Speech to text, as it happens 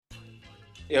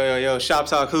Yo, Shop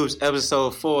Talk Hoops,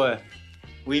 episode 4.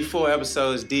 We 4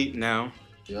 episodes deep now.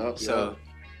 So,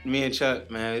 me and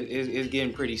Chuck, man, it's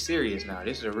getting pretty serious now.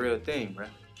 This is a real thing, bro.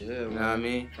 Yeah, you man. know what I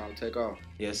mean? Trying to take off.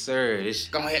 Yes, sir.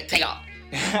 Go ahead, take off.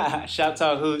 Shop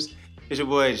Talk Hoops. It's your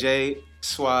boy, Jay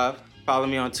Suave. Follow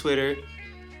me on Twitter.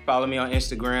 Follow me on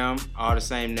Instagram. All the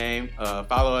same name.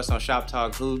 Follow us on Shop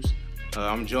Talk Hoops.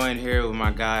 I'm joined here with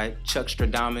my guy, Chuck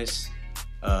Stradamus,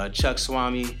 Chuck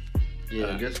Swami.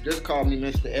 Yeah, just call me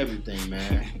Mr. Everything,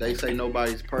 man. They say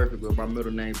nobody's perfect, but my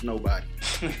middle name's Nobody.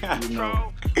 You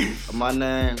know, my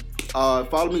name.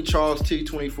 Follow me, Charles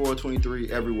T2423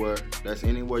 everywhere. That's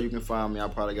anywhere you can find me. I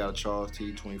probably got a Charles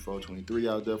T2423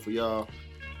 out there for y'all.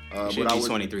 Should be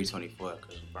 23-24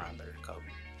 because Brian better than Kobe.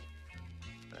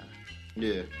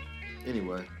 Yeah.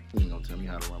 Anyway, you ain't gonna tell me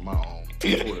how to run my own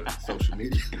Twitter, social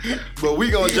media. But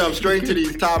we gonna jump straight to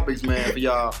these topics, man, for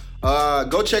y'all.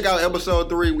 Go check out episode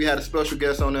 3. We had a special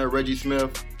guest on there, Reggie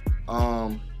Smith.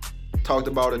 Talked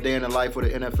about a day in the life of the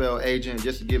NFL agent,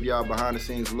 just to give y'all behind the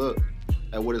scenes look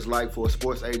at what it's like for a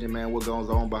sports agent, man, what goes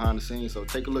on behind the scenes. So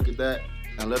take a look at that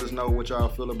and let us know what y'all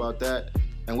feel about that.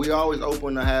 And we always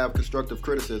open to have constructive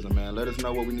criticism, man. Let us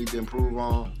know what we need to improve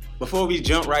on. Before we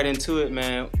jump right into it,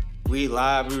 man, we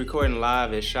recording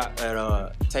live at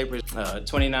Tapers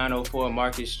 2904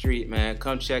 Market Street, man.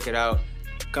 Come check it out.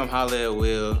 Come holler at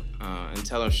Will and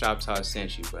tell him Shop Talk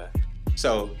sent you, bro.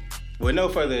 So, with no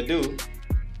further ado,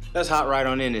 let's hop right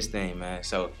on in this thing, man.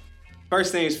 So,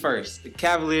 first things first. The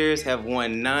Cavaliers have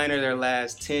won 9 of their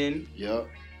last 10. Yep.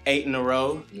 8 in a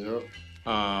row. Yep.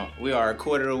 We are a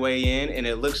quarter of the way in, and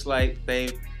it looks like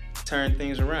they've turned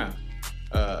things around.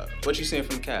 What you seeing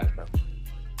from the Cavs, bro?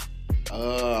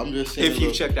 I'm just saying. If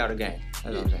you've checked out a game.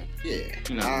 That's what I'm saying. Yeah.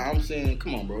 You know. I'm saying,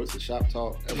 come on, bro. It's a Shop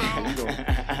Talk.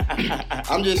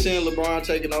 I'm just saying LeBron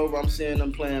taking over. I'm seeing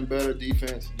them playing better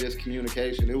defense, just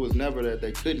communication. It was never that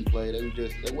they couldn't play.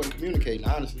 They wasn't communicating,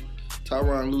 honestly.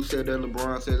 Tyronn Lue said that.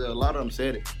 LeBron said that. A lot of them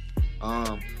said it.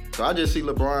 So I just see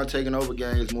LeBron taking over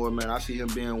games more, man. I see him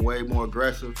being way more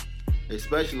aggressive,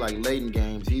 especially like late in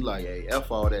games. He like, hey,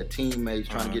 F all that teammates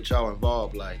trying to get y'all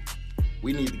involved. Like,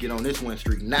 we need to get on this win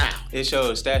streak now.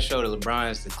 Stats show that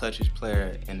LeBron is the clutchest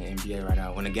player in the NBA right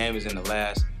now. When the game is in the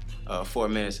last 4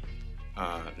 minutes,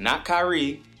 not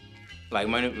Kyrie, like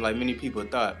many people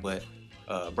thought, but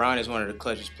Bron is one of the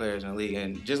clutchest players in the league.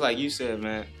 And just like you said,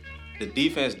 man, the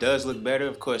defense does look better.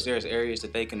 Of course, there's areas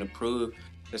that they can improve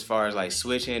as far as like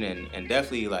switching and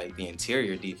definitely like the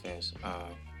interior defense.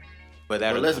 But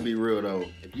let's be real though.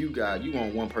 If you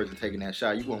want one person taking that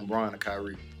shot, you want Bron or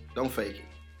Kyrie. Don't fake it.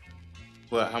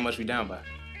 Well, how much we down by?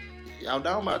 Y'all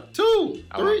down by 2,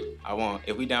 3.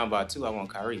 If we down by 2, I want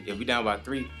Kyrie. If we down by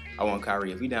 3, I want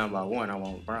Kyrie. If we down by 1, I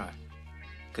want Bron.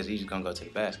 Because he's just going to go to the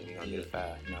basket. He's going to get a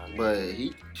foul. You know what I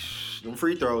mean? But them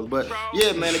free throws. But,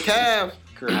 yeah, man, the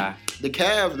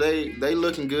Cavs, they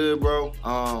looking good, bro.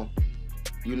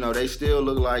 You know, they still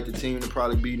look like the team to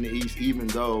probably beat in the East, even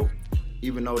though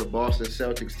the Boston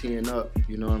Celtics teeing up.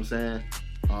 You know what I'm saying?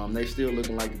 They still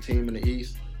looking like the team in the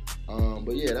East.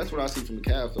 But yeah, that's what I see from the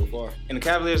Cavs so far. And the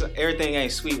Cavaliers, everything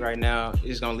ain't sweet right now.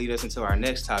 It's gonna lead us into our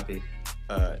next topic,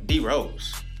 D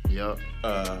Rose. Yep.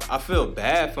 I feel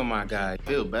bad for my guy.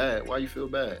 Feel bad? Why you feel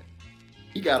bad?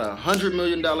 He got a $100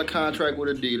 million contract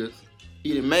with Adidas.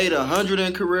 He done made 100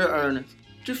 in career earnings.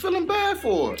 Just feeling bad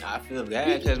for it. I feel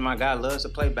bad because my guy loves to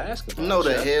play basketball. No,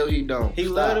 the hell he don't. He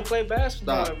loves to play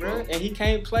basketball, bro. And he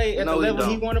can't play at the level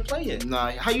he want to play at.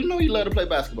 Nah, how you know he love to play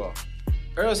basketball?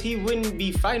 Or else he wouldn't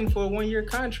be fighting for a 1-year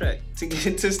contract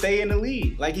to stay in the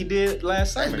league like he did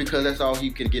last summer. That's because that's all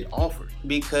he could get offered.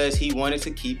 Because he wanted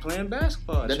to keep playing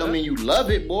basketball. That don't mean you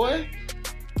love it, boy.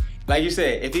 Like you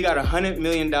said, if he got $100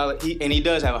 million, and he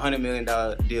does have a $100 million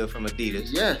deal from Adidas,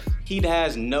 yes, he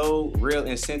has no real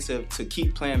incentive to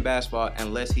keep playing basketball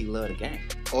unless he love the game.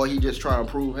 Or he just trying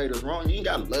to prove haters wrong. You ain't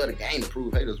got to love the game to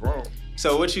prove haters wrong.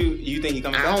 So what you think he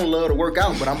coming back? I don't love to work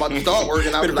out, but I'm about to start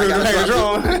working out because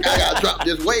I gotta drop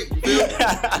this weight. You feel?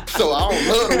 So I don't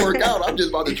love to work out. I'm just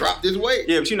about to drop this weight.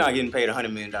 Yeah, but you're not getting paid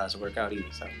 $100 million to work out either.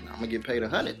 So I'm gonna get paid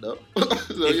 100 though.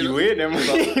 So, if you win,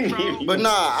 then but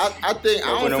nah, I think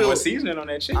I don't feel more seasoning on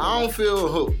that chicken. I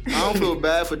don't feel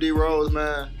bad for D Rose,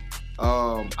 man.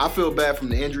 I feel bad from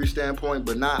the injury standpoint,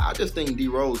 but I just think D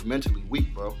Rose mentally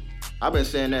weak, bro. I've been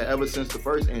saying that ever since the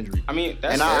first injury. I mean,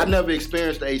 that's and fair. I never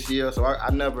experienced the ACL, so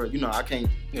I never, I can't.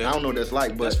 Yeah. I don't know what that's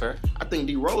like, but that's fair. I think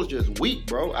D Rose just weak,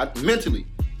 bro. Mentally,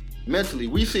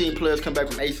 we seen players come back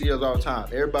from ACLs all the time.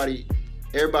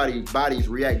 Everybody bodies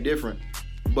react different,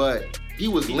 but he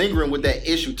was lingering with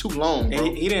that issue too long, bro.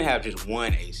 And he didn't have just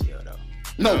one ACL though.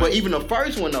 No, but even the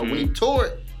first one though, when he tore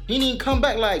it, He didn't come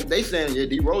back like they saying. Yeah,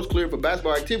 D Rose cleared for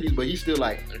basketball activities, but he's still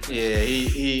like. Yeah,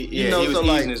 he was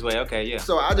easing his way. Okay, yeah.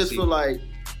 So I just feel like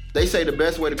they say the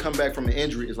best way to come back from an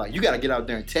injury is like you got to get out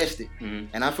there and test it. Mm-hmm.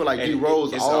 And I feel like D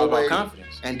Rose always all about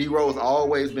confidence. And D Rose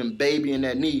always been babying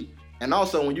that knee. And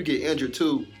also when you get injured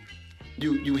too,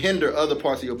 you hinder other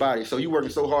parts of your body. So you working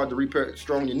so hard to repair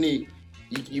strong your knee,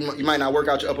 you might not work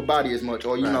out your upper body as much,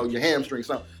 or you know your hamstring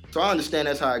something. So I understand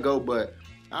that's how it go, but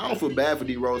I don't feel bad for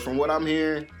D Rose. From what I'm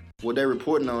hearing, what they're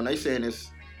reporting on, they saying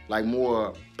it's like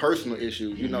more personal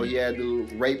issues. You know, he had the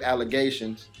rape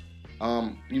allegations.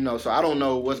 You know, so I don't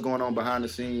know what's going on behind the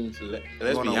scenes.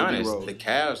 Let's be honest, the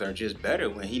Cavs are just better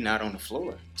when he's not on the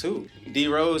floor, too. D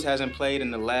Rose hasn't played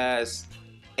in the last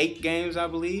 8 games, I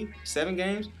believe, 7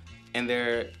 games. And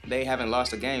they haven't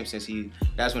lost a game since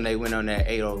that's when they went on that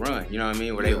 8-0 run, you know what I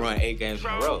mean? Where they run 8 games in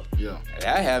a row. Yeah.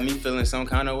 That had me feeling some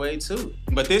kind of way too.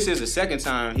 But this is the second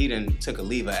time he done took a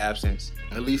leave of absence.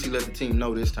 At least he let the team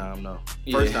know this time, though.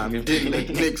 First time he didn't let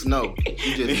the Knicks know.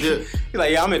 He just did. He's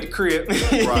like, yeah, I'm at the crib.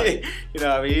 Right. You know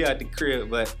what I mean? He at the crib.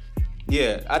 But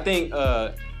yeah, I think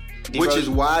which is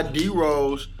why D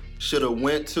Rose should have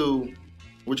went to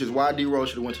the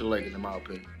Lakers, in my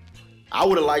opinion. I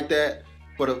would have liked that.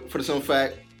 For the simple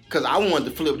fact, because I wanted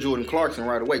to flip Jordan Clarkson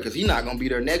right away, because he's not going to be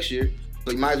there next year.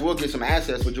 So you might as well get some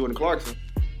assets for Jordan Clarkson.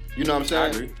 You know what I'm saying? I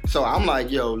agree. So I'm like,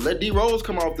 yo, let D Rose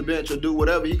come off the bench or do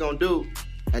whatever he's going to do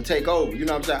and take over. You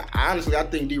know what I'm saying? Honestly, I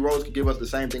think D Rose could give us the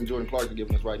same thing Jordan Clarkson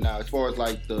giving us right now, as far as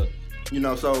like the, you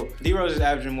know, so. D Rose is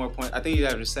averaging more points. I think he's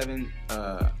averaging 17.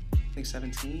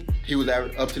 He was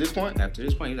up to this point? Up to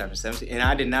this point, he was averaging 17. And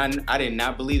I did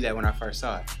not believe that when I first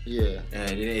saw it. Yeah.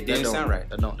 And it didn't sound right.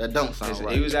 That don't sound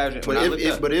right. He was averaging.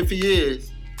 But if he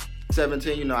is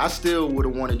 17, you know, I still would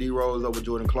have wanted D Rose over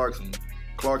Jordan Clarkson.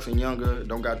 Clarkson younger,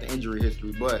 don't got the injury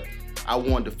history, but I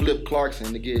wanted to flip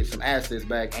Clarkson to get some assets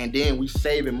back, and then we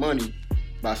saving money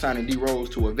by signing D Rose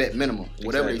to a vet minimum,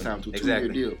 whatever they signed to, a 2-year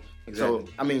deal. Exactly.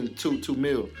 So, I mean, $2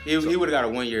 million. He would have got a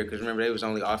 1 year, because remember, they was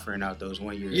only offering out those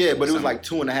 1 years. Yeah, but it was like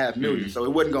 $2.5 million. So it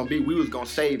wasn't going to be, we was going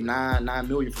to save $9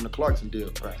 million from the Clarkson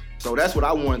deal. Right. So that's what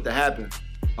I wanted to happen.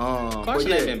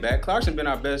 Clarkson ain't been bad. Clarkson been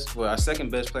our second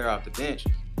best player off the bench.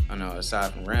 I know,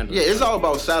 aside from Randall. Yeah, it's all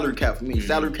about salary cap for me. Mm-hmm.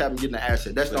 Salary cap and getting the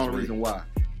asset. That's the only reason why.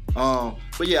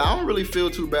 But yeah, I don't really feel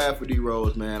too bad for D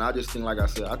Rose, man. I just think, like I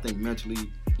said, I think mentally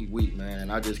he weak, man.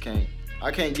 I just can't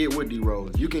get with D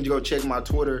Rose. You can go check my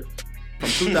Twitter from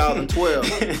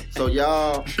 2012. So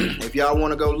y'all, if y'all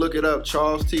want to go look it up,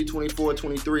 Charles T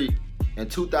 2423 in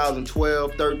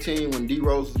 2012-13 when D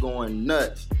Rose was going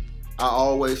nuts. I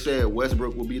always said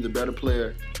Westbrook will be the better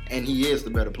player, and he is the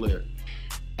better player.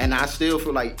 And I still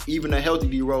feel like even a healthy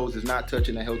D Rose is not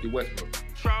touching a healthy Westbrook.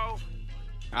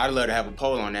 I'd love to have a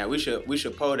poll on that. We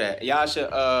should poll that. Y'all should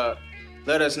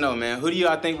let us know, man. Who do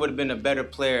y'all think would have been a better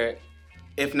player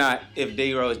if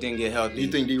D Rose didn't get healthy? Do you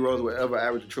think D Rose would ever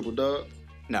average a triple-double?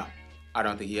 No, I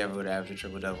don't think he ever would average a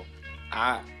triple-double.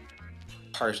 I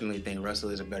personally think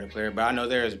Russell is a better player, but I know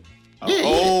there's a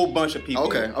whole bunch of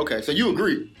people. Okay. So you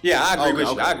agree? Yeah, I agree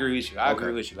with you. I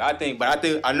agree with you.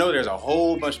 I know there's a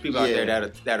whole bunch of people out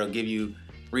there that'll give you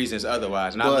reasons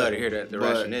otherwise, and I'd love to hear the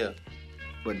rationale.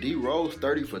 But D Rose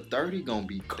 30 for 30 gonna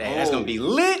be cold. That's gonna be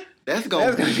lit. That's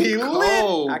gonna be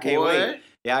cold. I can't wait.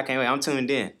 Yeah, I can't wait. I'm tuned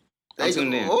in.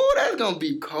 Oh, that's gonna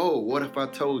be cold. What if I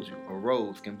told you a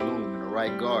rose can bloom in the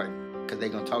right garden? Because they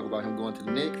gonna talk about him going to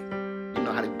the Knicks. You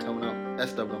know how they be coming out. That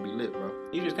stuff gonna be lit, bro.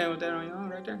 You just came with that on your own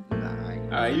right there?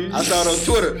 Nah, I ain't. I saw it on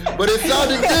Twitter, but it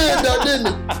sounded good though, didn't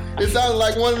it? It sounded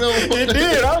like one of them. It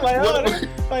did. I was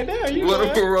like, damn, you. What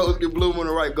if a rose can bloom in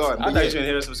the right garden? I thought you were gonna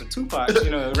hit us with some Tupac, you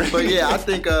know. But yeah, I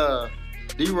think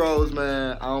D Rose,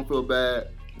 man, I don't feel bad,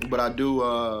 but I do.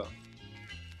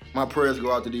 My prayers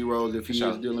go out to D Rose if he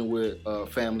is dealing with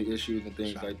family issues and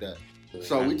things like that.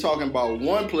 So we talking about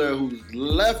one player who's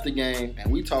left the game,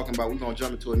 and we're going to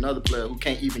jump into another player who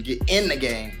can't even get in the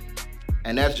game,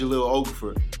 and that's Jahlil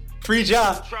Okafor. Free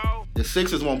job. The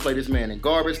Sixers won't play this man in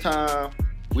garbage time.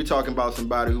 We talking about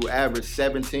somebody who averaged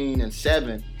 17 and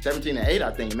 8,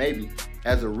 I think maybe,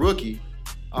 as a rookie.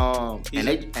 And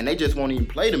they just won't even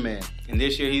play the man. And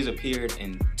this year he's appeared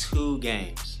in 2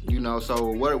 games. You know, so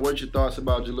what's your thoughts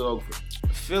about Jahlil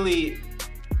Okafor? Philly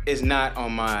is not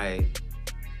on my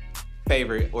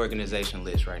favorite organization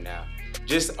list right now.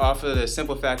 Just off of the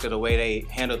simple fact of the way they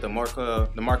handled the Markelle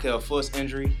Fultz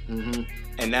injury,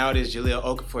 and now it is Jahlil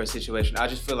Okafor situation. I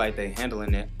just feel like they're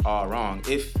handling it all wrong.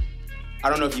 I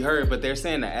don't know if you heard, but they're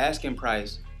saying the asking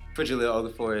price for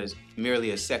Jahlil Okafor is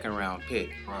merely a second-round pick.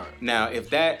 Right. Now, if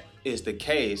that is the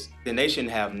case, then they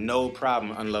shouldn't have no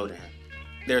problem unloading him.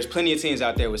 There's plenty of teams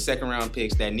out there with second-round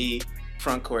picks that need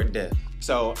front court depth.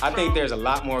 So I think there's a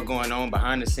lot more going on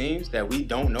behind the scenes that we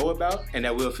don't know about and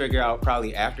that we'll figure out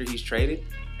probably after he's traded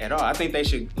at all. I think they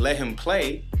should let him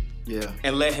play. Yeah.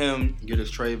 And let him get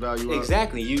his trade value up.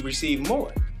 Exactly. You receive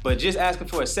more. But just asking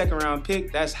for a second round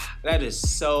pick, that is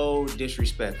so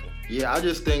disrespectful. Yeah, I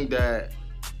just think that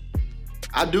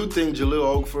I do think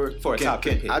Jahlil Okafor for a top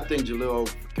pick. I think Jahlil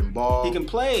Okafor can ball. He can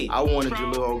play. I wanted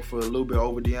Jahlil Okafor a little bit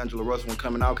over D'Angelo Russell when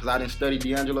coming out because I didn't study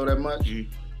D'Angelo that much.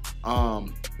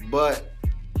 Mm-hmm. But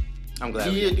I'm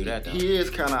glad we didn't do that though. He is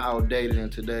kind of outdated in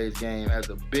today's game as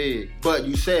a big. But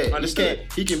you said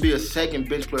he can be a second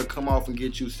bench player, come off and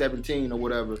get you 17 or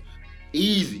whatever.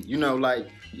 Easy. You know, like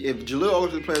if Jahlil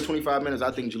Okafor is playing 25 minutes,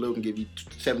 I think Jahlil can give you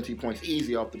 17 points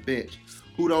easy off the bench.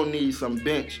 Who don't need some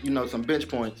bench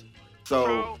points?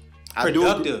 So I do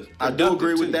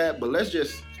agree with that, but let's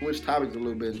just switch topics a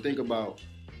little bit and think about,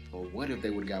 well, what if they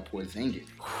would have got Porzingis?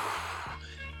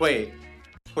 Wait,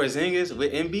 Porzingis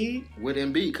with Embiid? With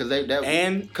Embiid, because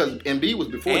Embiid was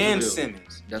before and Jahlil.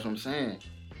 Simmons. That's what I'm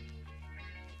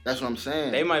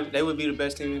saying. They would be the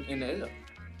best team in the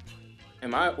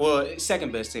L.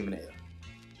 Second best team in the L.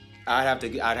 I'd have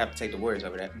to take the Warriors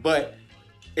over that, but.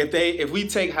 If we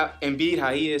take Embiid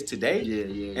how he is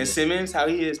today, and Simmons how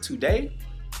he is today,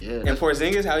 and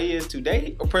Porzingis how he is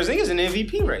today, Porzingis in the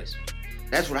MVP race.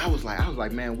 That's what I was like. I was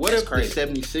like, man, what if the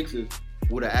 76ers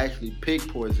would have actually picked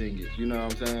Porzingis? You know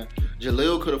what I'm saying?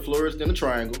 Jahlil could have flourished in the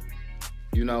triangle.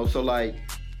 You know, so like,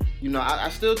 you know, I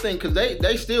still think because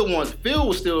they still want Phil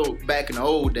was still back in the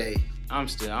old days. I'm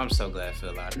so glad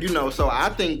Phil out of it. You know, so I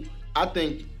think.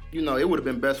 You know, it would have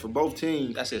been best for both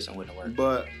teams. That system wouldn't work.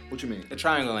 But, what you mean? The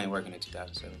triangle ain't working in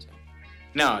 2017.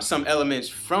 Now, some elements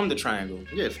from the triangle.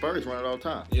 Yeah, Spurs run it all the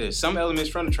time. Yeah, some elements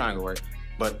from the triangle work.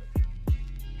 But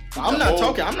when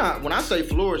I say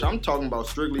flourish, I'm talking about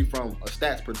strictly from a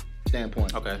stats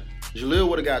standpoint. Okay. Jahlil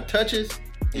would have got touches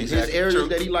in his areas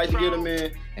that he likes to get them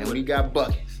in, and when he got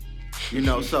buckets. You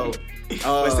know, so.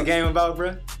 What's the game about,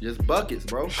 bro? Just buckets,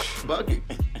 bro. Buckets.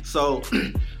 So,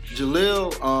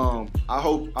 Jahlil, I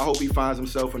hope he finds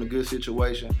himself in a good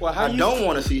situation. Well, I don't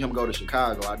want to see him go to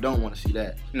Chicago. I don't want to see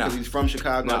that. No. Because he's from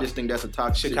Chicago. No. I just think that's a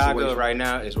toxic situation. Chicago right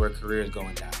now is where career is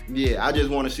going down. Yeah, I just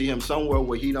want to see him somewhere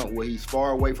where he's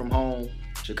far away from home.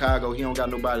 Chicago, he don't got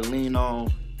nobody to lean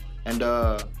on. And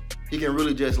he can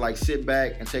really just like sit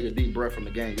back and take a deep breath from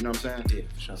the game. You know what I'm saying?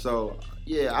 Yeah, for sure. So,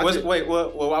 yeah.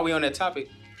 While we on that topic,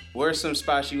 where's some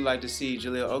spots you like to see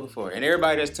Jahlil Okafor? And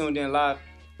everybody that's tuned in live,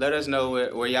 let us know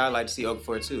where y'all like to see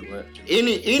Okafor too.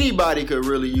 Anybody could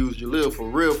really use Jahlil for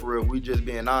real. We just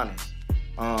being honest.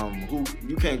 Who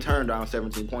you can't turn down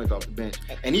 17 points off the bench.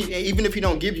 And even if he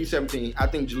don't give you 17, I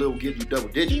think Jahlil will give you double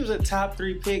digits. He was a top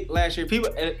 3 pick last year.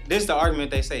 This is the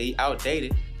argument they say he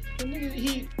outdated.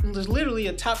 He was literally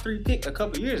a top 3 pick a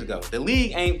couple years ago. The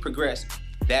league ain't progressed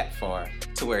that far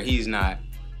to where he's not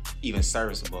even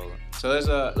serviceable. So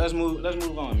let's move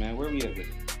on, man. Where we at with it?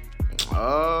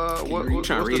 You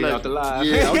trying to read it off the live?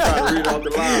 Yeah, I'm trying to read it off the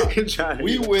live.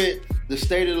 We with the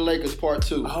State of the Lakers Part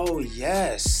 2. Oh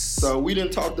yes. So we done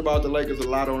talked about the Lakers a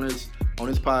lot on this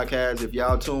podcast. If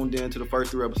y'all tuned in to the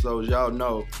first 3 episodes, y'all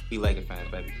know we Lakers fans,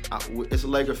 baby. It's a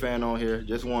Laker fan on here,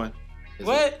 just one.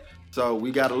 So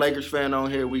we got a Lakers fan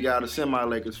on here. We got a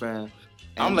semi-Lakers fan.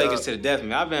 I'm Lakers to the death,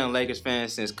 man. I've been a Lakers fan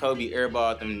since Kobe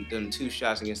airballed them 2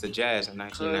 shots against the Jazz in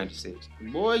 1996.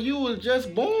 Boy, you was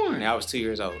just born. And I was 2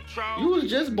 years old. You was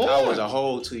just born. I was a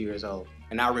whole 2 years old,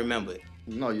 and I remember it.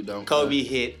 No, you don't. Kobe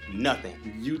hit nothing.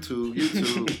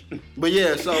 YouTube. But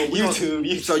yeah, so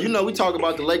YouTube. So you know we talk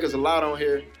about the Lakers a lot on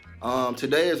here.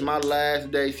 Today is my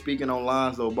last day speaking on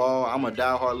Lonzo Ball. I'm a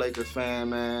diehard Lakers fan,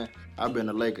 man. I've been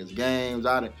to Lakers games.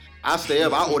 I stay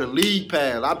up. I order league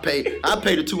pass. I pay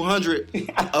the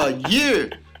 $200 a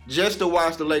year just to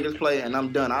watch the Lakers play, and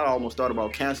I'm done. I almost thought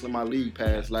about canceling my league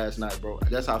pass last night, bro.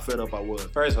 That's how fed up I was.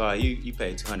 First of all, you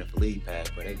paid $200 for league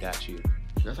pass, but they got you.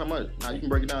 That's how much. Now you can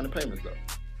break it down in payments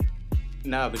though.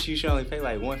 Nah, but you should only pay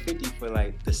like $150 for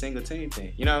like the single team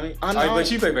thing. You know what I mean? I know. Right,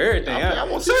 but you pay for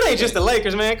everything. So it ain't just the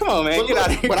Lakers, man. Come on, man. Get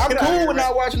out of here. But I'm cool with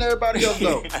not watching everybody else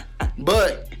though.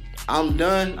 But I'm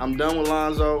done. I'm done with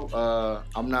Lonzo.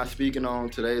 I'm not speaking on.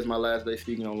 Today is my last day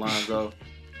speaking on Lonzo.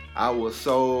 I was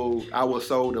sold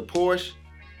a Porsche,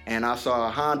 and I saw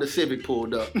a Honda Civic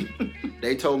pulled up.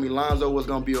 They told me Lonzo was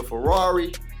gonna be a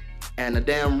Ferrari, and a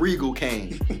damn Regal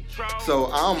came. So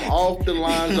I'm off the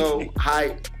Lonzo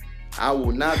hype. I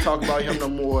will not talk about him no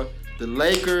more. The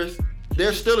Lakers,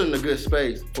 they're still in a good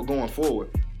space for going forward.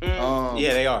 Yeah,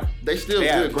 they are. They still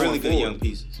have good really going good forward. young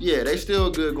pieces. Yeah, they still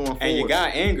good going forward. And your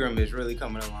guy Ingram is really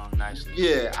coming along nicely.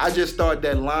 Yeah, I just thought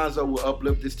that Lonzo will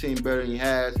uplift this team better than he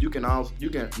has. You can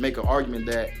make an argument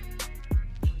that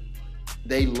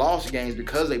they lost games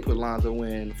because they put Lonzo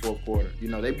in the fourth quarter. You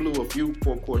know, they blew a few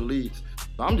fourth quarter leads.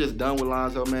 So I'm just done with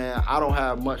Lonzo, man. I don't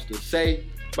have much to say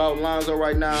about Lonzo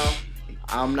right now.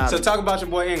 I'm not. So talk about your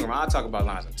boy Ingram. I'll talk about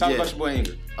Lonzo. Talk about your boy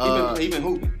Ingram. Even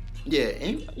hooping. Yeah,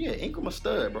 Ingram a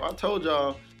stud, bro. I told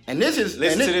y'all. And this is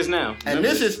listen to this now. And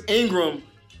this is Ingram.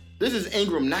 This is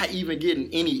Ingram not even getting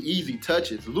any easy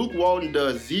touches. Luke Walton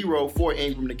does 0 for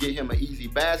Ingram to get him an easy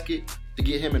basket, to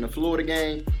get him in the Florida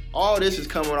game. All this is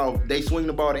coming off. They swing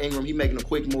the ball to Ingram. He making a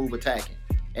quick move, attacking.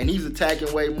 And he's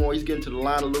attacking way more. He's getting to the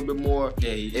line a little bit more.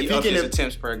 Yeah, he upped his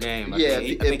attempts per game. I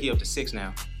think he up to 6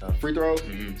 now. Free throws?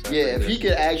 Mm-hmm, so if he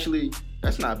could actually,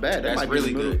 that's not bad. That's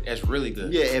really good. That's really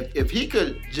good. Yeah, if he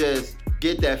could just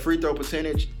get that free throw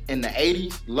percentage in the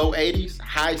 80s, low 80s,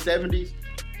 high 70s,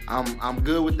 I'm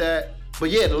good with that. But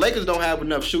yeah, the Lakers don't have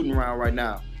enough shooting around right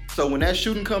now. So when that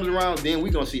shooting comes around, then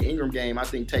we're going to see Ingram game, I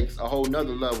think, takes a whole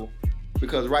nother level.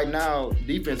 Because right now,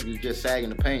 defense is just sagging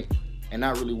the paint and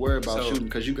not really worried about shooting.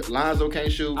 Because Lonzo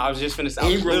can't shoot. I was just finna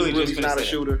say, Ingram really not a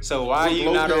shooter. So why are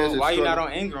you not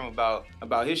on Ingram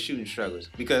about his shooting struggles?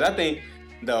 Because I think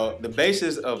the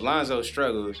basis of Lonzo's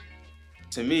struggles,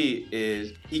 to me,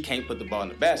 is he can't put the ball in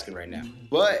the basket right now.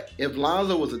 But if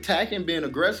Lonzo was attacking, being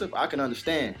aggressive, I can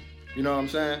understand. You know what I'm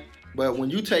saying? But when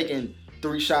you taking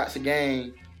 3 shots a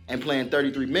game and playing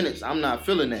 33 minutes, I'm not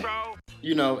feeling that.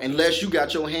 You know, unless you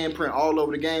got your handprint all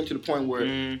over the game to the point where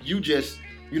you just,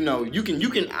 you know, you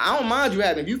can. I don't mind you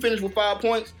having. If you finish with 5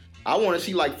 points, I want to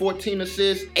see like 14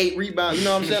 assists, 8 rebounds. You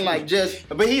know what I'm saying? Like just.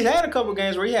 But he's had a couple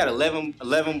games where he had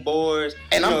 11 boards.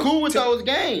 And I'm cool with those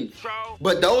games.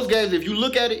 But those games, if you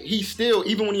look at it, he's still,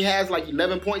 even when he has like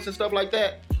 11 points and stuff like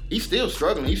that, he's still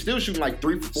struggling. He's still shooting like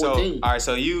 3 for 14. So, all right,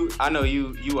 so I know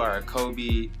you are a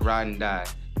Kobe ride and die.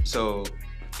 So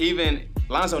even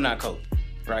Lonzo not Kobe,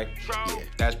 right? Yeah,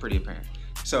 that's pretty apparent.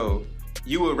 So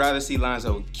you would rather see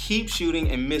Lonzo keep shooting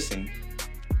and missing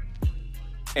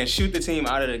and shoot the team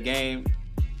out of the game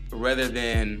rather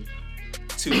than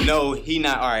to know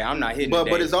I'm not hitting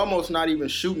But it's almost not even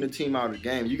shooting the team out of the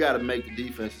game. You got to make the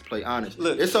defenses play honest.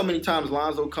 Look, there's so many times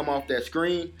Lonzo come off that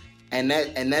screen and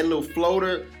that little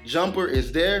floater jumper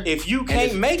is there. If you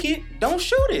can't make it, don't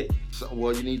shoot it. So,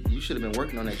 well, you should have been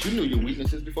working on that. You knew your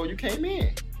weaknesses before you came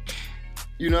in.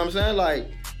 You know what I'm saying?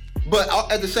 Like, but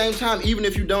at the same time, even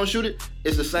if you don't shoot it,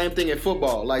 it's the same thing in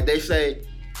football. Like they say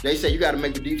you got to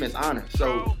make the defense honest.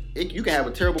 So you can have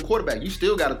a terrible quarterback. You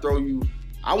still got to throw you.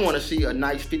 I want to see a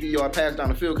nice 50-yard pass down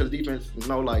the field because defense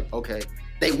know like, okay,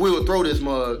 they will throw this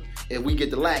mug if we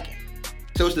get the lacking.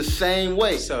 So it's the same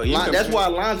way. So that's why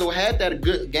Lonzo had that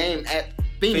good game at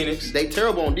Phoenix. They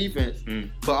terrible on defense,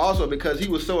 but also because he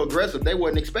was so aggressive, they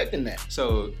wasn't expecting that.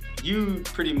 So you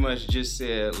pretty much just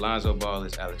said Lonzo Ball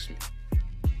is Alex Smith.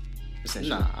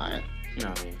 Essentially. Nah, you know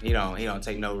what I mean? He don't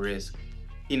take no risk.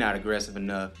 He not aggressive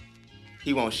enough.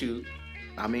 He won't shoot.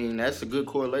 I mean, that's a good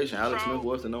correlation. Alex Smith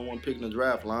was the number 1 pick in the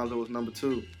draft. Lonzo was number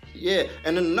 2. Yeah,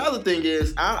 and then another thing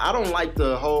is, I don't like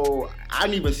the whole. I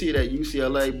didn't even see it at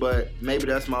UCLA, but maybe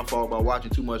that's my fault by watching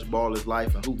too much Ball is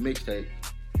Life and Hoop Mixtape.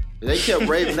 They kept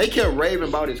raving. They kept raving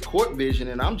about his court vision,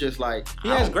 and I'm just like, he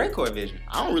has great court vision.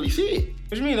 I don't really see it.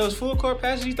 What you mean, those full court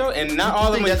passes you throw, and not all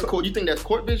of them. You think that's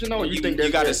court vision, though? Or you think you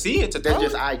got to see it to throw?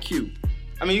 That's just IQ.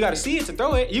 I mean, you got to see it to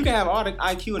throw it. You can have all the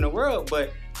IQ in the world,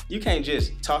 but you can't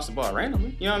just toss the ball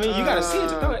randomly. You know what I mean? You got to see it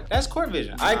to throw it. That's court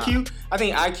vision. IQ. I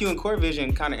think IQ and court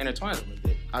vision kind of intertwine a little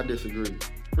bit. I disagree.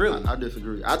 Really? I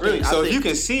disagree. If you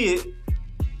can see it.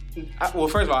 Well,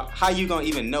 first of all, how you gonna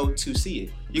even know to see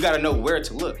it? You gotta know where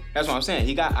to look. That's what I'm saying.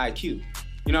 He got IQ.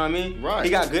 You know what I mean? Right. He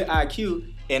got good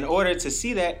IQ. In order to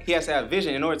see that, he has to have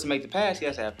vision. In order to make the pass, he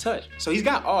has to have touch. So he's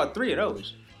got all 3 of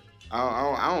those.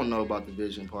 I don't know about the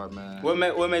vision part, man.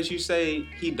 What makes you say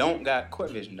he don't got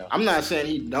court vision though? I'm not saying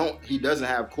he doesn't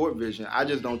have court vision. I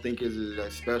just don't think it's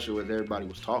as special as everybody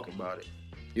was talking about it.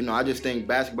 You know, I just think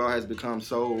basketball has become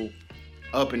so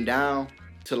up and down.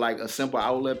 To like a simple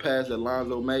outlet pass that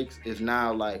Lonzo makes is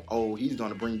now like, oh, he's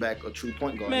gonna bring back a true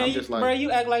point guard. Man, I'm just like, bro,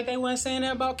 you act like they wasn't saying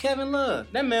that about Kevin Love.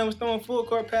 That man was throwing full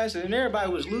court passes and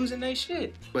everybody was losing their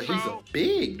shit. But he's a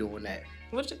big doing that.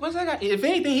 What's that guy? If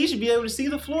anything, he should be able to see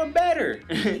the floor better.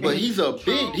 But he's a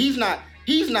big. He's not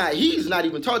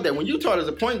even taught that. When you taught as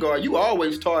a point guard, you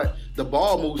always taught the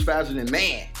ball moves faster than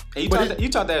man. And you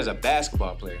taught that as a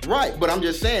basketball player, right? But I'm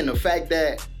just saying the fact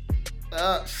that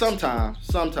sometimes.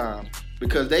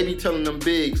 Because they be telling them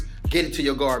bigs, get it to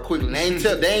your guard quickly. They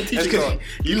ain't teaching guard.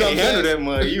 You can't handle that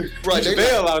mud. Right, they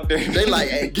bail out there. They like,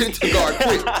 hey, get it to the guard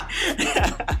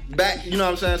quick. Back, you know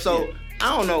what I'm saying? So,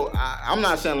 I don't know. I'm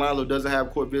not saying Lonzo doesn't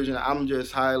have court vision. I'm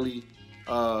just highly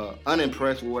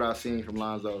unimpressed with what I've seen from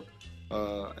Lonzo.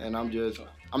 And I'm just,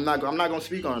 I'm not gonna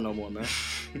speak on it no more, man.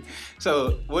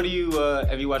 So, what do you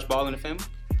have you watched Ball in the Family?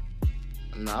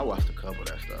 Nah, I watched a couple of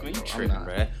that stuff. Man, you bro. tripping,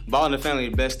 bro. Ball in the Family,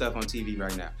 the best stuff on TV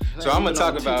right now. It So ain't I'm gonna even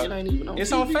talk on about. TV. It ain't even on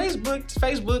It's TV. on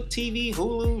Facebook, TV,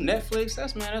 Hulu, Netflix.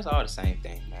 That's all the same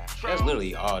thing, man. That's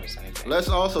literally all the same thing. Let's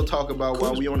also talk about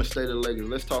Cool. while we on the state of the Lakers.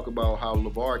 Let's talk about how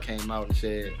LeVar came out and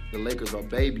said the Lakers are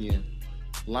babying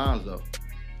Lonzo.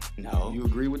 No. You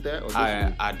agree with that? Or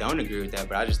disagree? I don't agree with that,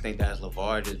 but I just think that's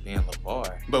LeVar just being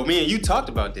LeVar. But me and you talked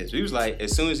about this. We was like,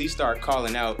 as soon as he start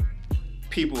calling out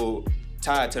people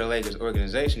tied to the Lakers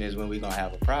organization is when we gonna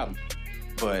have a problem.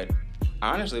 But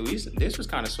honestly, this was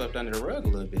kind of swept under the rug a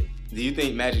little bit. Do you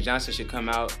think Magic Johnson should come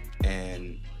out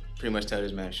and pretty much tell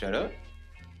this man shut up?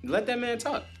 Let that man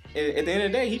talk. At the end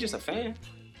of the day, he's just a fan.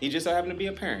 He just so happened to be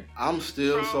a parent. I'm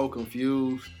still so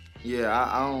confused. Yeah,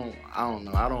 I don't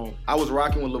know. I was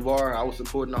rocking with LeVar. I was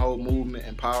supporting the whole movement,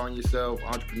 empowering yourself,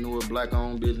 entrepreneur,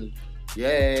 black-owned business.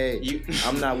 Yay.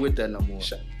 I'm not with that no more.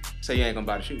 So you ain't gonna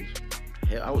buy the shoes?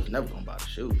 Hell, I was never gonna buy the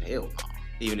shoes. Hell no.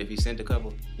 Even if he sent a pair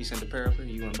up here,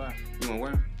 you wouldn't buy? You wouldn't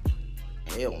wear them?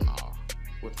 Hell no.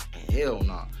 What? Hell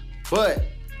no. But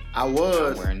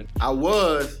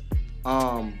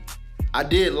I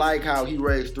did like how he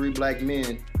raised 3 black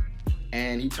men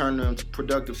and he turned them to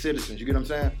productive citizens. You get what I'm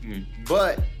saying? Mm-hmm.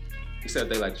 But except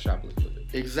they like to shoplift a little bit.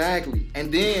 Exactly.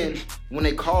 And then when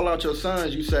they call out your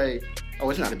sons, you say, "Oh,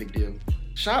 it's not a big deal."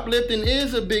 Shoplifting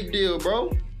is a big deal,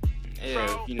 bro.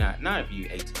 Yeah, if you're not if you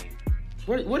 18.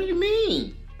 What do you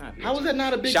mean? How is that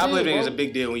not a big deal? Shoplifting is a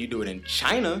big deal when you do it in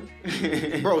China.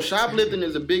 Bro, shoplifting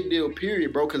is a big deal,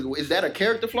 period, bro. Because is that a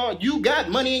character flaw? You got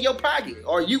money in your pocket.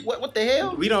 Or you, what the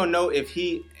hell? We don't know if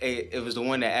it was the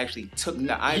one that actually took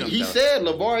the item. He said,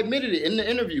 LeVar admitted it in the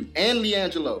interview, and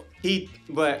LiAngelo.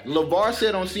 But LeVar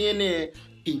said on CNN,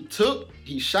 he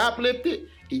shoplifted,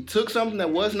 he took something that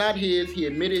was not his, he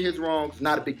admitted his wrongs,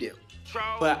 not a big deal.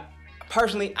 But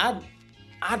personally, I'm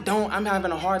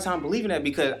having a hard time believing that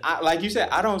because, like you said,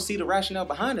 I don't see the rationale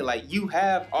behind it. Like, you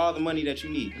have all the money that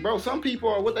you need. Bro, some people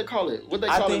are what they call it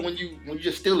when you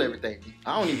just steal everything.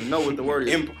 I don't even know what the word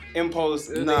is. Impulse.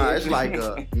 Nah, it's like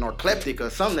a narcoleptic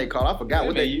or something they call it. I forgot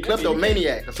what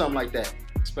kleptomaniac or something like that.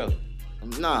 Spell it.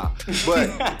 Nah,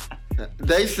 but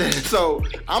they said, so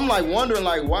I'm like wondering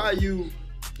like why are you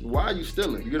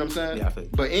stealing? You get what I'm saying? Yeah, I feel you.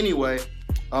 But anyway,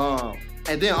 and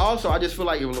then also I just feel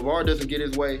like if LeVar doesn't get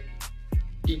his way,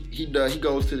 he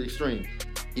goes to the extreme.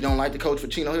 He don't like the coach for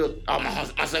Chino Hills. Oh,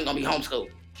 my son gonna be homeschooled.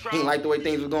 He didn't like the way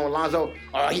things was going with Lonzo.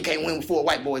 Oh, he can't win with 4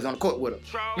 white boys on the court with him.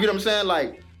 You get what I'm saying?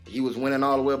 Like, he was winning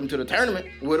all the way up into the tournament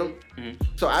with him. Mm-hmm.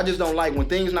 So I just don't like when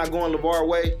things not going LeVar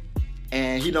way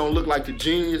and he don't look like the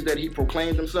genius that he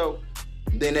proclaimed himself,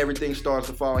 then everything starts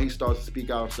to fall. He starts to speak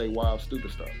out and say wild,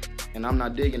 stupid stuff. And I'm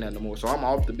not digging that no more. So I'm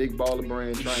off the big baller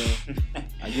brand train.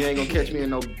 You ain't gonna catch me in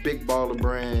no big baller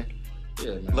brand.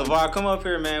 Yeah, man. LeVar, come up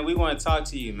here, man. We want to talk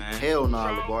to you, man. Hell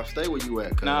nah, LeVar. Stay where you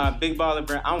at, cuz. Nah, big baller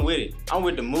brand. I'm with it. I'm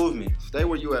with the movement. Stay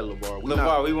where you at, LeVar.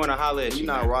 We want to holler at you. We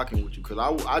not rocking with you, cuz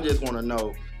I just want to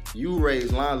know, you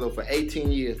raised Lonzo for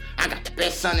 18 years. I got the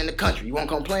best son in the country. You won't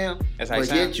come play him? That's how But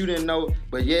yet you didn't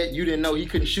know he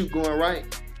couldn't shoot going right.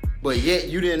 But yet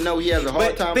you didn't know he has a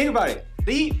hard time. Think about it.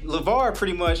 LeVar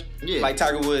pretty much like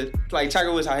Tiger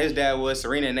Woods, how his dad was,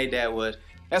 Serena and their dad was.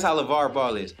 That's how LeVar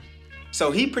Ball is. So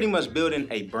he pretty much building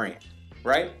a brand,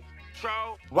 right?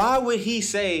 Why would he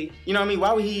say, you know what I mean?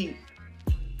 Why would he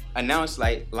announce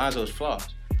like Lonzo's flaws?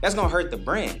 That's gonna hurt the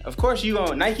brand. Of course,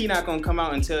 Nike not gonna come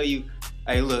out and tell you,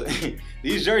 hey, look,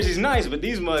 these jerseys nice, but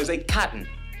these mugs, they cotton.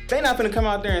 They not gonna come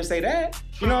out there and say that.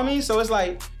 You know what I mean? So it's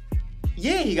like,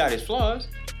 yeah, he got his flaws.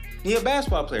 He a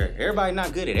basketball player. Everybody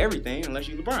not good at everything unless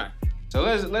you LeBron. So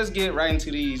let's get right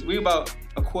into these. We about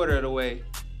a quarter of the way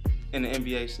in the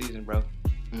NBA season, bro.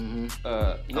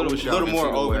 Mm-hmm. Little more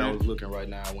over. I was looking right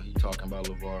now when he talking about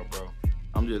LeVar, bro.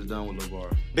 I'm just done with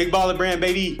LeVar. Big baller brand,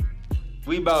 baby.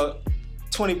 We about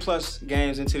 20 plus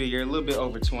games into the year, a little bit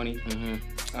over 20.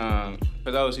 Mm-hmm.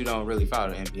 For those who don't really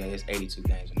follow the NBA, it's 82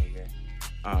 games in a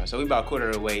year. So we about a quarter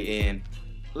of the way in.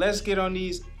 Let's get on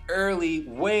these early,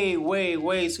 way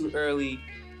too early.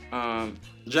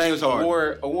 James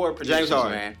Harden. Award predictions, James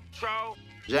Harden. man.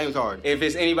 James Harden. If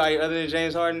it's anybody other than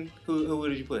James Harden, who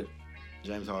would you put?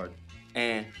 James Harden.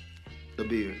 And the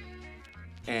beard.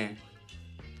 And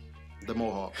the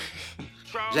mohawk.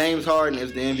 James Harden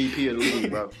is the MVP of the league,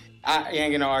 bro. I ain't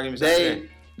getting no arguments.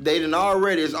 They done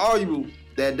already. It's arguable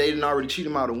that they done already cheat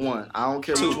him out of one. I don't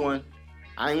care which one.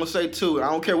 I ain't gonna say 2. I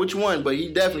don't care which one, but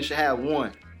he definitely should have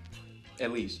 1.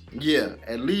 At least. Yeah,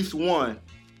 at least 1.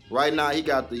 Right now, he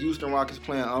got the Houston Rockets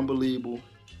playing unbelievable.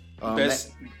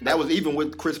 That was even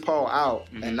with Chris Paul out,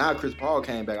 and now Chris Paul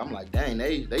came back. I'm like, dang,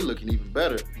 they looking even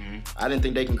better. I didn't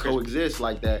think they can coexist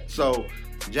like that. So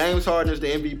James Harden is the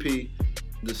MVP.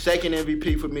 The second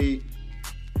MVP for me.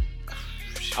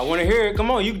 I want to hear it.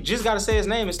 Come on, you just got to say his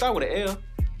name. It start with an L.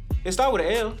 It start with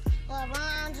an L.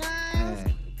 LeBron James.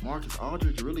 Man, Marcus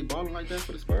Aldridge really balling like that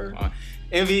for the Spurs?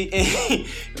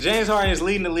 James Harden is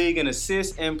leading the league in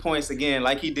assists and points again,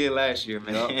 like he did last year,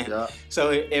 man. Yep.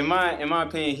 So in my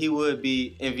opinion, he would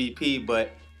be MVP,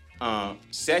 but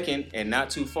second and not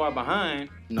too far behind.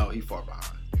 No, he far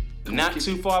behind.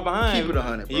 Too far behind. Keep it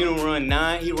 100, bro. He run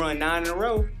 9 in a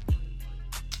row.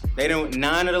 They don't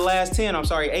 9 of the last 10. I'm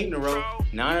sorry, 8 in a row.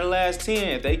 9 of the last 10.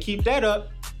 If they keep that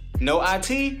up, no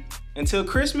IT until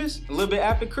Christmas, a little bit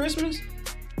after Christmas.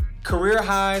 Career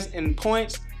highs in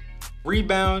points,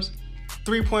 rebounds,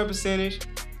 3-point percentage,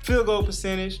 field goal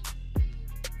percentage.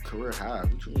 Career high?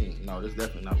 What you mean? No, this is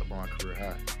definitely not LeBron career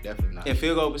high. Definitely not. And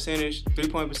field goal percentage,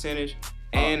 3-point percentage,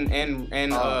 and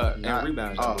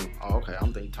rebounds. Okay.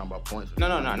 I'm thinking you're talking about points.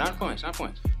 No, not points.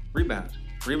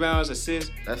 Rebounds,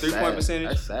 assists, 3-point percentage.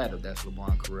 That's sad if that's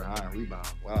LeBron career high in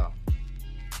rebounds. Wow.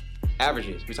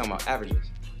 Averages. We're talking about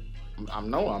averages.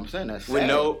 I'm saying that's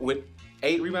sad. With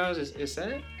 8 rebounds is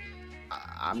sad?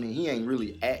 I mean, he ain't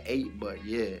really at 8, but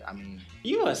yeah, I mean.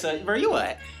 You know what?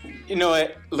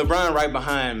 LeBron right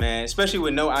behind, man. Especially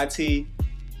with no IT.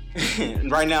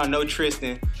 Right now, no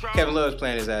Tristan. Kevin Love's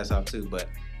playing his ass off too. But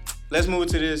let's move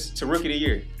to Rookie of the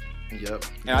Year. Yep.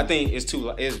 And I think it's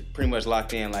pretty much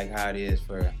locked in like how it is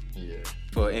for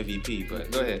MVP.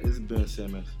 But go ahead. This is Ben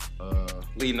Simmons.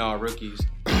 Leading all rookies.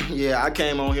 Yeah, I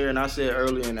came on here and I said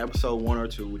earlier in episode 1 or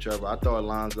 2, whichever, I thought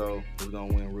Lonzo was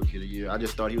gonna win Rookie of the Year. I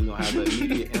just thought he was gonna have an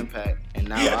immediate impact, and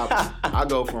now I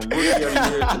go from Rookie of the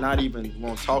Year to not even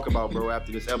want to talk about bro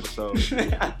after this episode.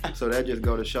 So that just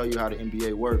go to show you how the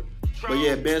NBA works. But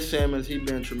yeah, Ben Simmons, he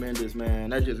been tremendous, man.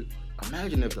 That just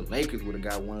imagine if the Lakers would have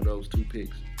got one of those 2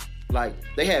 picks. Like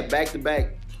they had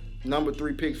back-to-back number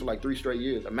 3 picks for like 3 straight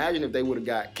years. Imagine if they would have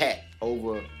got Cat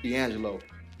over D'Angelo.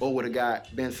 Or would have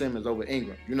got Ben Simmons over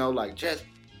Ingram. You know, like just,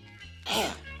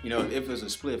 damn. You know, if it was a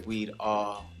split, we'd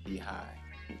all be high.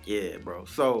 Yeah, bro.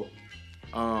 So,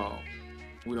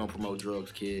 we don't promote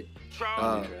drugs, kid.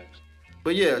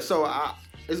 But yeah, so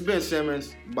it's Ben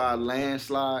Simmons by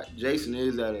landslide. Jason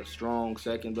is at a strong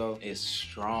second, though. It's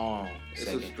strong. It's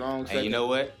a strong second. And you know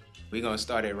what? We're going to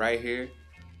start it right here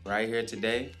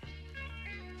today.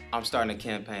 I'm starting a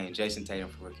campaign, Jason Tatum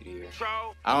for Rookie of the Year.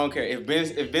 I don't care. If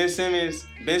Ben Simmons,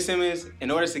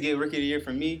 in order to get Rookie of the Year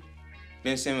from me,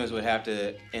 Ben Simmons would have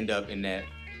to end up in that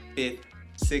 5th,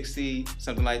 6th seed,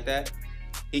 something like that.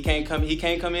 He can't come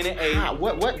in at 8. How?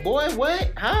 What, boy?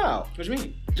 What? How? What you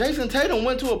mean? Jason Tatum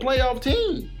went to a playoff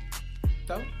team.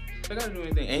 So, they gotta do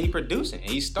anything. And he producing, and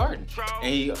he's starting.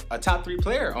 And he a top 3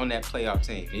 player on that playoff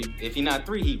team. If he not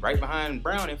 3, he right behind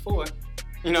Brown at 4.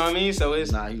 You know what I mean? So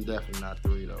it's... Nah, he's definitely not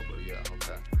 3, though, but yeah,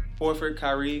 okay. Horford,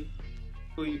 Kyrie,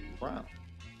 who you... Brown.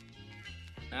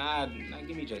 Nah,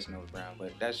 give me Jason over Brown,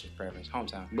 but that's just preference.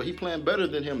 Hometown. But he playing better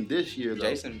than him this year, though.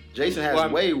 Jason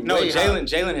has way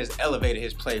Jalen has elevated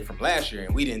his play from last year,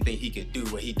 and we didn't think he could do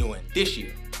what he's doing this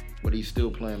year. But he's still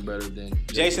playing better than...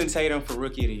 Jason Tatum for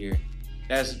Rookie of the Year.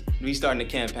 We starting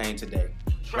the campaign today.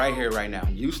 Right here, right now.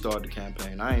 You start the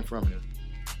campaign. I ain't from here.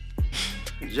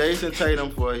 Jason Tatum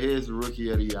for his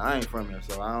Rookie of the Year. I ain't from here,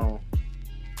 so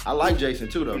I like Jason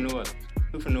too, though.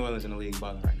 Who from New Orleans in the league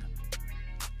balling right now?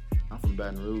 I'm from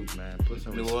Baton Rouge, man. Put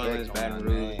some New respect Orleans, on Baton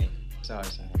my Rouge. name. It's all the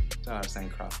same. It's all the same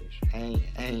crawfish.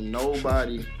 Ain't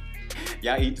nobody.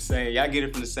 Y'all eat the same. Y'all get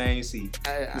it from the same sea,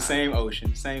 the same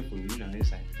ocean, same food. You know, the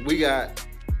same.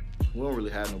 We don't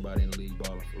really have nobody in the league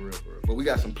balling for real. But we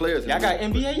got some players. Y'all got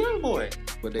NBA YoungBoy.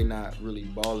 But they not really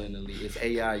balling in the league. It's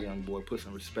AI YoungBoy. Put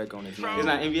some respect on his name. It's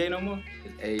not NBA no more?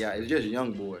 It's AI. It's just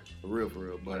YoungBoy. For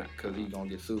real. But because he's going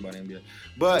to get sued by the NBA.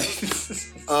 But,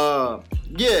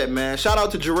 yeah, man. Shout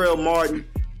out to Jarrell Martin.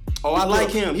 Oh, I like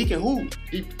him. He can hoop.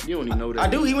 You don't even know that. I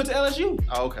do. He went to LSU.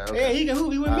 Oh, okay. Yeah, he can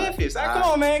hoop. He went to Memphis. Come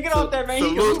on, man. Get off that, man. He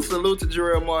can hoop. Salute to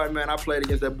Jarrell Martin, man. I played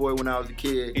against that boy when I was a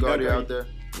kid. Guarded out there.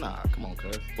 Nah, come on,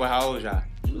 cuz. Well, how old y'all?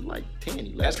 He was like 10,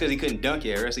 11. That's because he couldn't dunk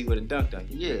yet, or else he would have dunked on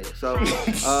you. Yeah, so,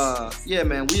 yeah,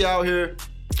 man, we out here,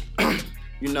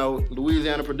 you know,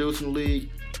 Louisiana producing the league.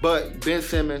 But Ben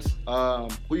Simmons,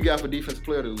 who you got for Defensive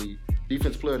Player of the League?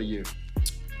 Defensive Player of the Year?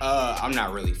 I'm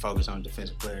not really focused on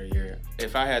Defensive Player of the Year.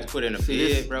 If I had to put in a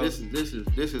bid, bro. This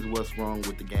is what's wrong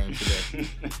with the game today.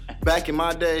 Back in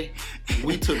my day,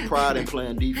 we took pride in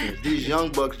playing defense. These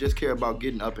young bucks just care about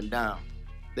getting up and down.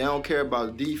 They don't care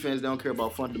about defense. They don't care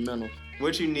about fundamentals.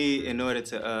 What you need in order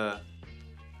to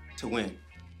win?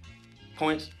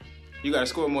 Points, You got to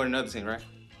score more than the other team, right?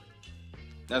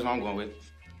 That's what I'm going with.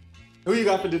 Who you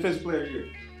got for defensive player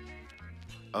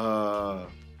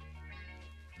of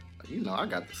the year? I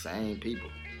got the same people.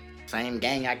 Same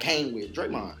gang I came with.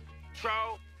 Draymond.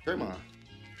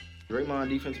 Draymond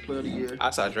defensive player of the year.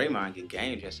 I saw Draymond get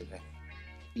games yesterday.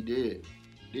 He did.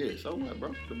 So what,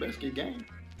 bro? The best get game.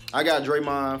 I got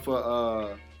Draymond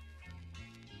for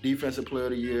defensive player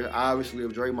of the year. Obviously,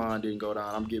 if Draymond didn't go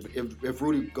down, I'm giving. If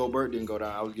Rudy Gobert didn't go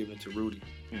down, I was giving it to Rudy.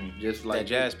 Just like that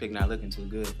Jazz pick not looking too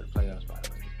good for the playoffs, by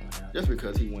the way. Just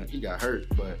because he got hurt,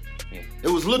 but it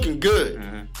was looking good.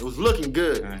 It was looking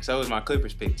good. So was my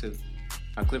Clippers pick too.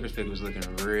 My Clippers pick was looking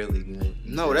really good.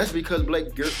 No, that's because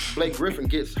Blake Griffin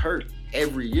gets hurt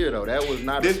every year, though. That was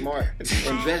not a smart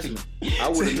investment. I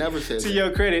would have never said that. To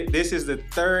your credit, this is the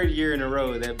third year in a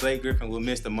row that Blake Griffin will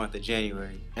miss the month of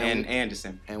January and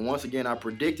December. And once again, I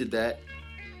predicted that.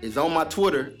 It's on my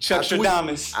Twitter. Chuck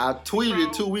Stradamus. I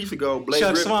tweeted 2 weeks ago.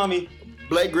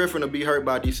 Blake Griffin will be hurt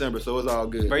by December, so it's all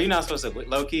good. Bro, you're not supposed to,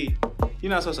 low-key, you're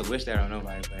not supposed to wish that on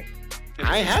nobody, but...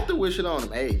 I ain't have to wish it on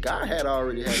him. Hey, God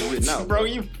already had it written out. Bro,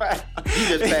 you He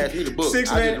just passed me the book.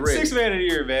 Six man of the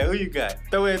year, man. Who you got?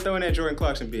 Throw in that Jordan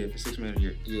Clarkson bid for 6 man of the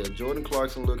year. Yeah, Jordan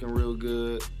Clarkson looking real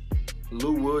good.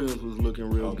 Lou Williams was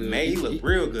looking real good. Man, he looked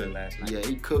real good last night. Yeah,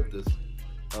 he cooked us.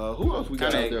 Who else we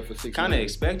got out there for 6 Kind of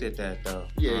expected that, though.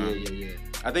 Yeah.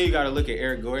 I think you got to look at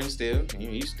Eric Gordon still.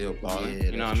 He's still balling. Yeah,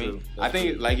 you know what I mean? I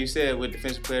think, like you said, with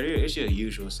defensive player of the year, it's your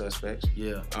usual suspects.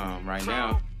 Yeah. Right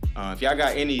now. If y'all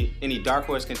got any dark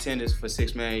horse contenders for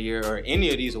 6 man a year or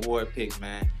any of these award picks,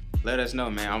 man, let us know,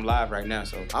 man. I'm live right now,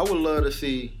 so I would love to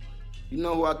see. You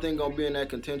know who I think gonna be in that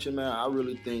contention, man? I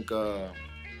really think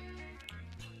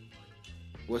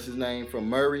what's his name from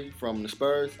Murray from the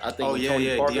Spurs. I think when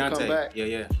Tony Parker Deontay. come back,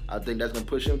 I think that's gonna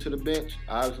push him to the bench,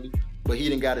 obviously. But he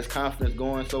didn't got his confidence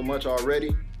going so much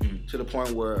already to the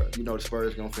point where the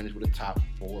Spurs gonna finish with a top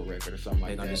 4 record or something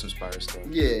like that. They're gonna do some Spurs stuff.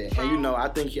 Yeah, and I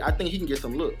think he can get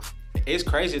some looks. It's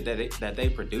crazy that they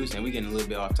produce, and we getting a little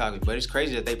bit off topic, but it's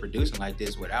crazy that they producing like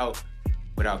this without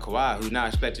Kawhi, who's not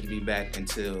expected to be back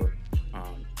until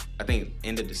I think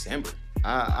end of December.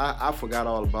 I forgot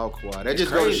all about Kawhi. That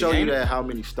just goes to show you that how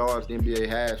many stars the NBA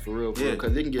has for real,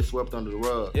 because they can get swept under the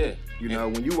rug. Yeah.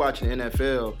 When you watch the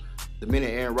NFL, the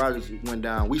minute Aaron Rodgers went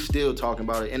down, we still talking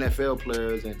about it. NFL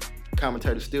players and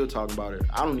commentators still talking about it.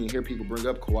 I don't even hear people bring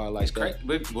up Kawhi like that.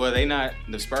 Well,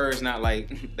 the Spurs not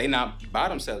like, they not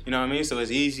bottom sellers. You know what I mean? So it's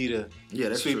easy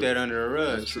to sweep that under the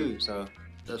rug too. So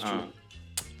that's true.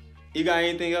 You got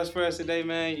anything else for us today,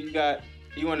 man?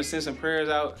 You want to send some prayers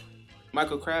out?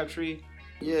 Michael Crabtree?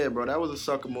 Yeah, bro, that was a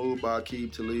sucker move by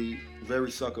Aqib Talib.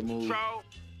 Very sucker move.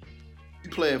 You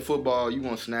playing football, you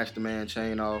want to snatch the man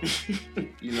chain off,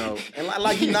 and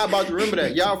like you're not about to remember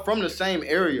that. Y'all from the same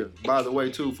area, by the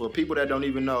way, too. For people that don't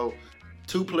even know,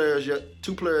 two players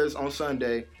on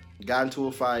Sunday got into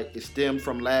a fight. It stemmed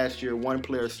from last year. One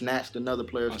player snatched another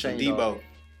player's chain off.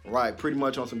 Right, pretty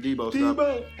much on some Debo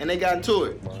stuff. And they got into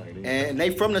it. And they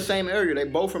from the same area. They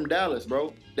both from Dallas,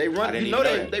 bro. They run.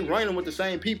 They running with the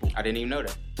same people. I didn't even know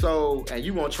that. So, and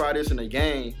you want to try this in a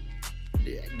game?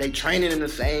 They training in the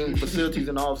same facilities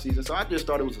in the off season. So I just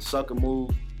thought it was a sucker move.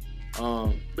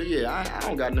 But yeah, I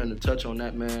don't got nothing to touch on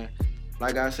that, man.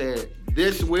 Like I said,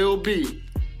 this will be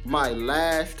my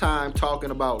last time talking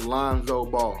about Lonzo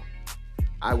Ball.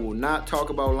 I will not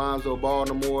talk about Lonzo Ball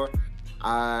no more.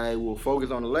 I will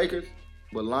focus on the Lakers,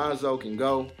 but Lonzo can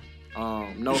go.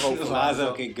 No hope for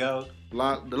Lonzo can go.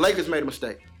 The Lakers made a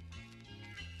mistake.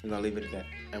 We're going to leave it at that.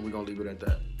 And we're going to leave it at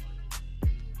that.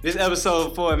 This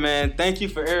episode 4, man. Thank you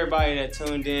for everybody that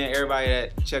tuned in, everybody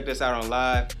that checked us out on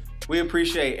live. We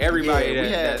appreciate everybody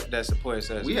that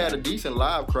supports us. We had a decent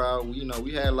live crowd.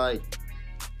 We had like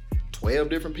 12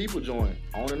 different people join,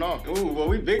 on and off. Ooh, well,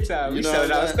 we big time. We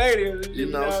sold out stadiums.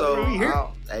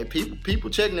 Hey, people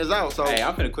checking us out. So hey,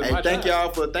 I'm finna quit my thank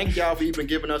y'all for even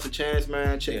giving us a chance,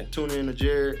 man. Tuning in to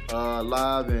Jared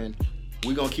live, and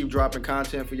we gonna keep dropping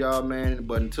content for y'all, man.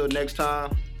 But until next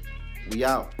time, we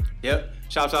out. Yep.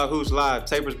 Shop Talk Hoops live,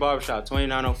 Tapers Barbershop,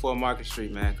 2904 Market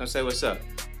Street, man. Come say what's up.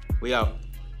 We out.